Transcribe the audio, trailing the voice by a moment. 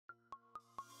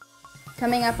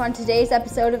Coming up on today's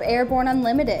episode of Airborne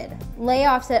Unlimited,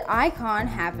 layoffs at Icon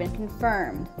have been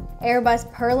confirmed.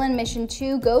 Airbus Perlan Mission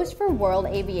II goes for world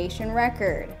aviation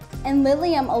record. And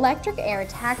Lilium Electric Air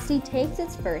Taxi takes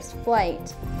its first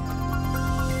flight.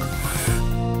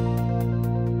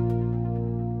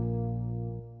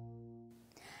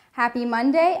 Happy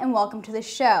Monday and welcome to the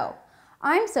show.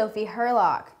 I'm Sophie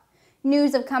Herlock.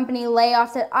 News of company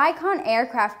layoffs at Icon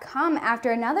Aircraft come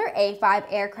after another A5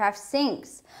 aircraft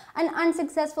sinks, an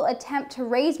unsuccessful attempt to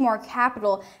raise more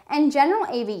capital, and General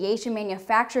Aviation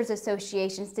Manufacturers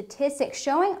Association statistics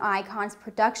showing Icon's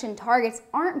production targets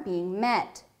aren't being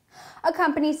met. A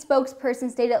company spokesperson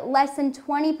stated less than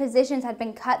 20 positions had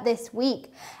been cut this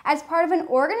week as part of an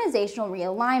organizational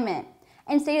realignment,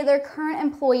 and stated their current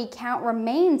employee count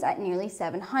remains at nearly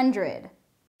 700.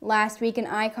 Last week, an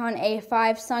Icon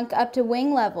A5 sunk up to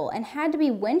wing level and had to be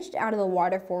winched out of the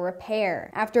water for repair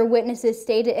after witnesses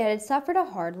stated it had suffered a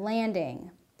hard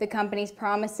landing. The company's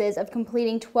promises of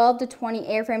completing 12 to 20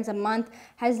 airframes a month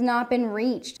has not been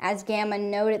reached, as GAMA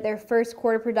noted their first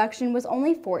quarter production was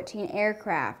only 14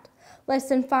 aircraft, less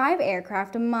than 5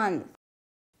 aircraft a month.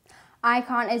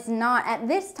 Icon is not at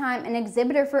this time an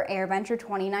exhibitor for AirVenture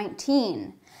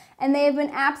 2019, and they have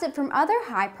been absent from other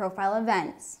high-profile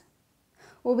events.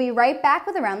 We'll be right back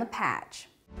with Around the Patch.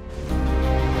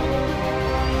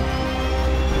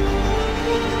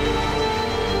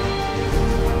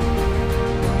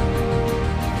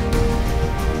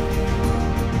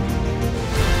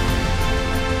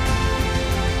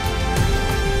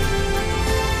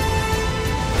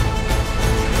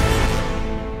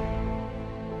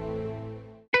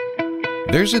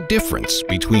 There's a difference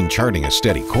between charting a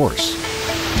steady course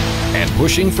and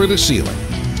pushing for the ceiling.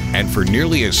 And for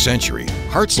nearly a century,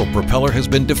 Hartzell Propeller has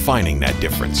been defining that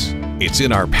difference. It's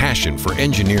in our passion for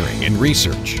engineering and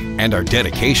research and our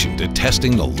dedication to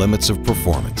testing the limits of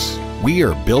performance. We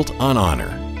are built on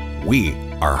honor. We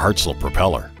are Hartzell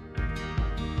Propeller.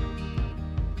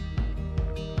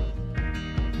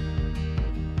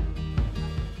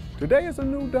 Today is a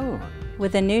new dawn.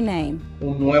 With a new name.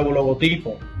 Un nuevo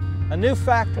logotipo. A new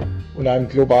factor. Und einem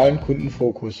globalen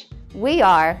Kundenfokus. We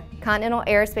are Continental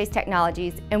Aerospace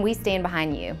Technologies, and we stand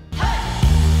behind you.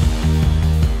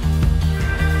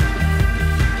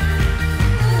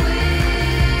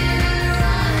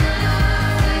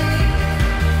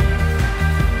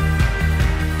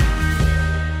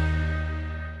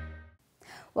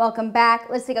 Welcome back.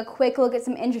 Let's take a quick look at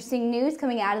some interesting news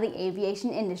coming out of the aviation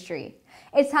industry.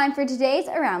 It's time for today's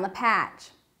Around the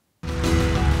Patch.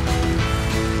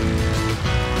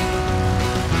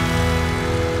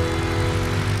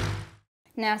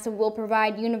 NASA will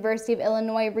provide University of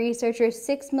Illinois researchers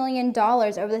 $6 million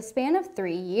over the span of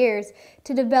 3 years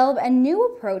to develop a new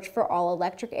approach for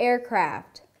all-electric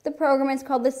aircraft. The program is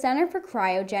called the Center for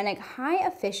Cryogenic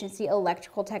High-Efficiency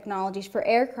Electrical Technologies for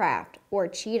Aircraft, or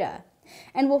CHEETAH,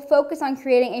 and will focus on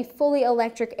creating a fully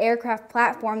electric aircraft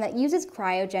platform that uses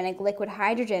cryogenic liquid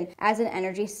hydrogen as an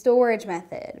energy storage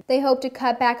method. They hope to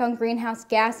cut back on greenhouse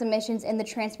gas emissions in the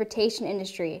transportation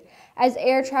industry, as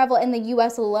air travel in the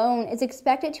U.S. alone is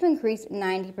expected to increase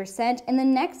 90% in the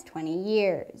next 20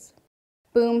 years.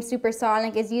 Boom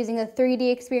Supersonic is using a 3D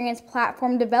experience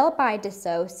platform developed by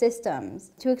Dassault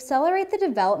Systems to accelerate the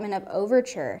development of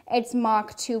Overture, its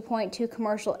Mach 2.2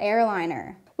 commercial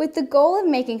airliner, with the goal of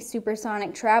making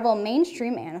supersonic travel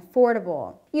mainstream and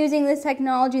affordable. Using this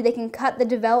technology, they can cut the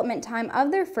development time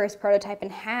of their first prototype in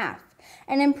half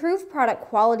and improve product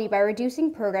quality by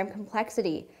reducing program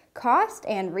complexity, cost,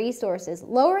 and resources,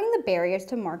 lowering the barriers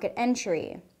to market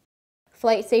entry.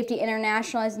 FlightSafety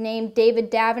International has named David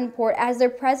Davenport as their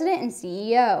president and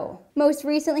CEO. Most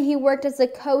recently, he worked as the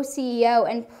co-CEO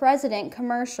and president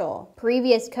commercial.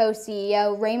 Previous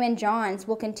co-CEO Raymond Johns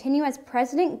will continue as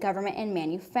president government and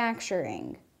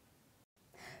manufacturing.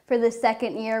 For the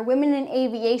second year, Women in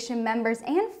Aviation members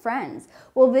and friends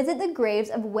will visit the graves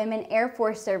of women Air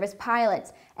Force Service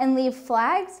pilots and leave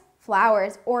flags,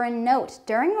 flowers, or a note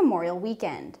during Memorial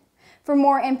Weekend. For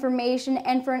more information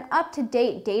and for an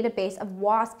up-to-date database of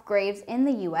WASP graves in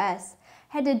the U.S.,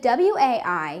 head to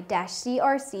wai-crc.com.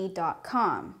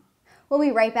 We'll be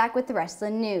right back with the rest of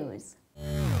the news.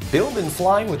 Build and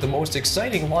fly with the most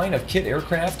exciting line of kit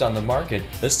aircraft on the market,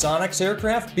 the Sonex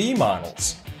Aircraft B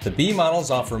models. The B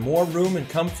models offer more room and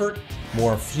comfort,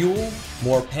 more fuel,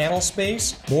 more panel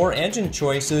space, more engine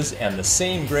choices, and the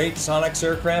same great Sonex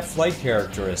Aircraft flight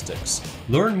characteristics.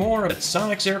 Learn more at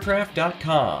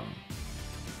sonexaircraft.com.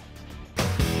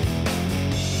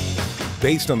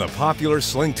 Based on the popular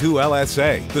Sling II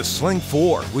LSA, the Sling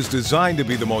IV was designed to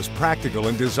be the most practical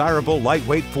and desirable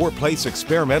lightweight four-place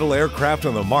experimental aircraft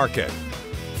on the market.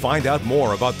 Find out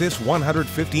more about this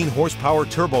 115 horsepower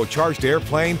turbocharged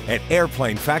airplane at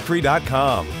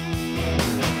airplanefactory.com.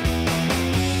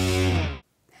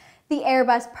 The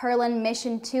Airbus Perlan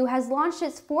Mission II has launched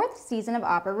its 4th season of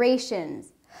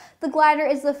operations. The glider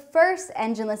is the first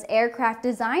engineless aircraft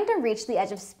designed to reach the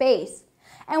edge of space.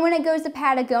 And when it goes to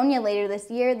Patagonia later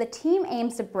this year, the team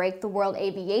aims to break the world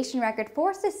aviation record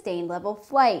for sustained level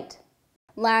flight.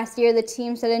 Last year, the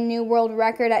team set a new world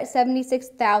record at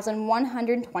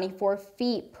 76,124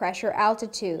 feet pressure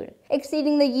altitude,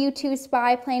 exceeding the U-2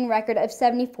 spy plane record of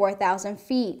 74,000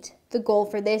 feet. The goal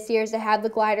for this year is to have the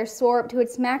glider soar up to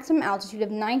its maximum altitude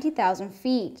of 90,000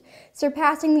 feet,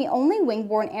 surpassing the only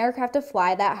wing-borne aircraft to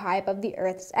fly that high above the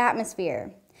Earth's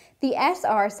atmosphere, the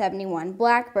SR-71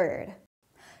 Blackbird.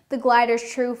 The glider's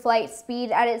true flight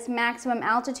speed at its maximum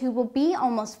altitude will be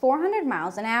almost 400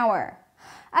 miles an hour.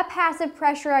 A passive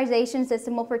pressurization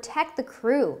system will protect the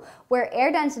crew, where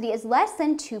air density is less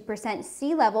than 2%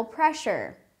 sea level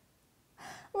pressure.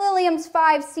 Lilium's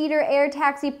 5-seater air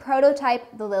taxi prototype,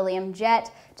 the Lilium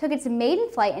Jet, took its maiden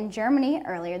flight in Germany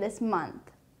earlier this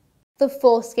month. The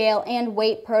full-scale and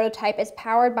weight prototype is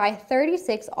powered by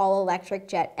 36 all-electric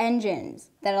jet engines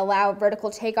that allow vertical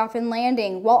takeoff and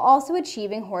landing while also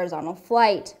achieving horizontal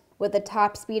flight. With a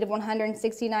top speed of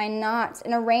 169 knots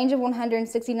and a range of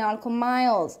 160 nautical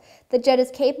miles, the jet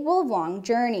is capable of long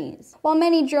journeys. While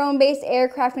many drone-based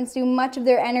aircraft consume much of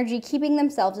their energy keeping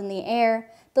themselves in the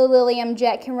air, the Lilium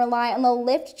Jet can rely on the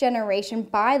lift generation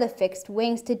by the fixed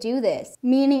wings to do this,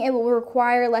 meaning it will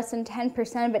require less than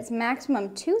 10% of its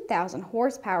maximum 2,000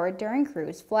 horsepower during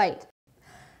cruise flight.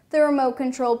 The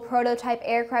remote-controlled prototype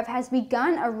aircraft has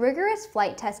begun a rigorous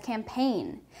flight test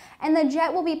campaign, and the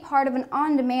jet will be part of an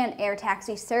on-demand air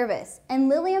taxi service, and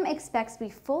Lilium expects to be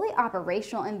fully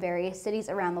operational in various cities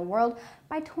around the world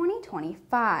by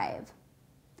 2025.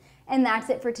 And that's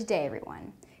it for today,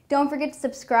 everyone. Don't forget to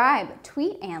subscribe,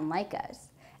 tweet, and like us.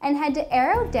 And head to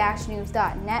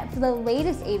aero-news.net for the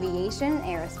latest aviation and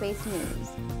aerospace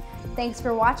news. Thanks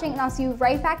for watching, and I'll see you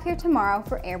right back here tomorrow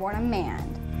for Airborne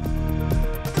Unmanned.